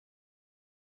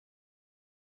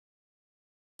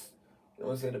know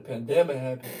what I'm saying, the pandemic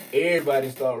happened, everybody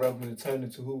started rapping and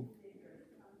turning to who?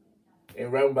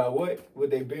 And rapping about what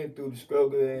they been through, the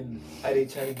struggle, and how they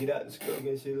trying to get out the struggle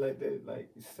and shit like that. Like,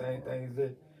 the same thing as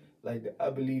that. Like, I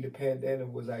believe the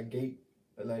pandemic was our gate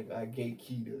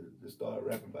key to start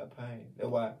rapping about pain. That's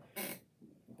why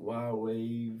Wild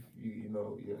Wave, you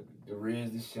know, the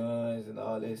Reds, the Shuns, and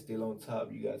all that still on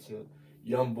top. You got your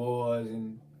young boys,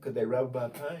 and because they rap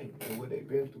about pain and what they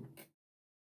been through.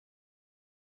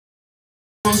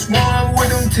 Swarm with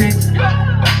them ticks.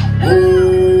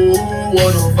 Ooh,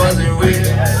 what I'm fussing with.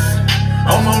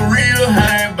 I'm a real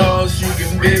high boss, you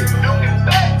can bet.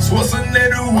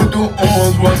 Schwarzenegger with the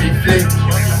arms while me flick.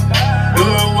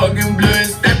 Blood walking, blood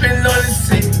stepping on the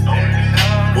seat.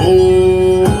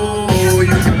 Ooh,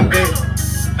 you can bet.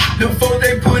 The folks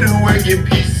they put in work in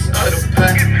pieces of the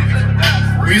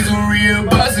pie. We some real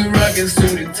bosses rockin'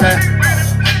 suit and tie.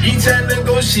 Each time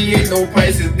negotiate no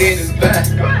prices, then it's back.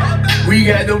 We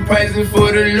got them prices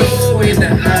for the low and the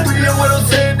high. You know what I'm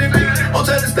saying, nigga? I'm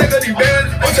trying to stack up these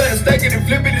bands. I'm trying to stack it and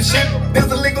flip it and shit.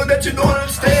 There's a lingo that you don't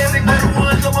understand. They put the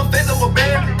ones on my face, I'm a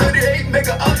band. 38 make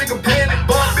a up, nigga panic.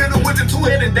 Bomb builder with the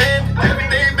two-handed dam.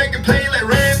 Everything make it plain like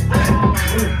Ram.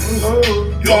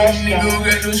 Yo, nigga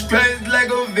got them scratches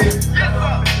like a Vic.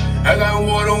 I got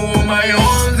water on my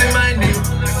arms and my neck.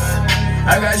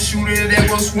 I got shooters that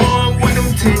gon' swarm with them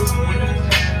ticks.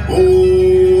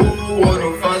 Ooh, what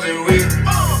I'm fussing with.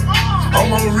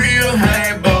 I'm a real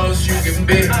high boss, you can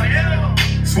bet.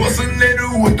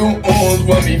 Schwarzenegger with them arms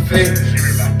while me flex.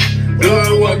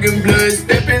 Blood walking, blood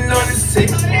stepping on the set.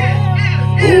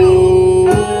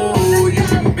 Ooh, you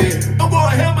can bet. I'm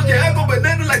going hammer, yeah, I go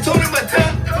banana like Tony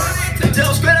Montana.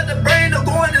 Jump straight out the brain, I'm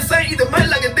going insane, eat the money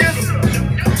like a dinner.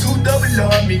 2 double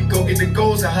R, me go get the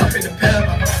goals and hop in the pedal.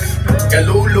 Got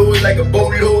low lows like a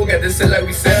boat low, got this shit like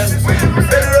we sell.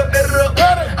 Better up.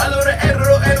 I love the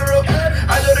adder up.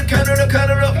 I love the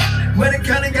counter up. Money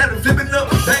counter got it flipping up.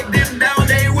 Back then down,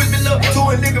 they ain't with me up. So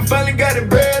a nigga finally got it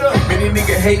bread up. Many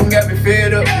nigga hating got me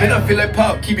fed up. Man, I feel like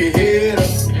Pop, keep your head up.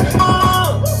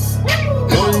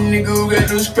 No nigga who got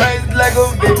those stripes like a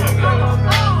Vic.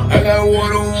 I got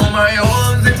water on my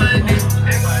arms and my neck.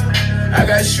 I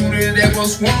got shooters that gon'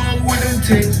 swarm with them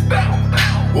ticks.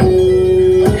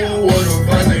 Ooh, what I'm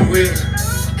fussing with.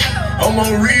 I'm a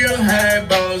real high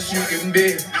boss, you can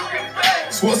bet.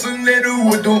 Schwarzenegger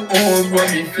with them arms while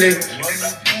me flex.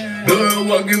 Blood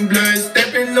walking, blood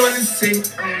stepping on the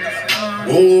set.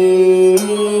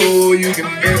 Ooh, you can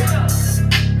bet.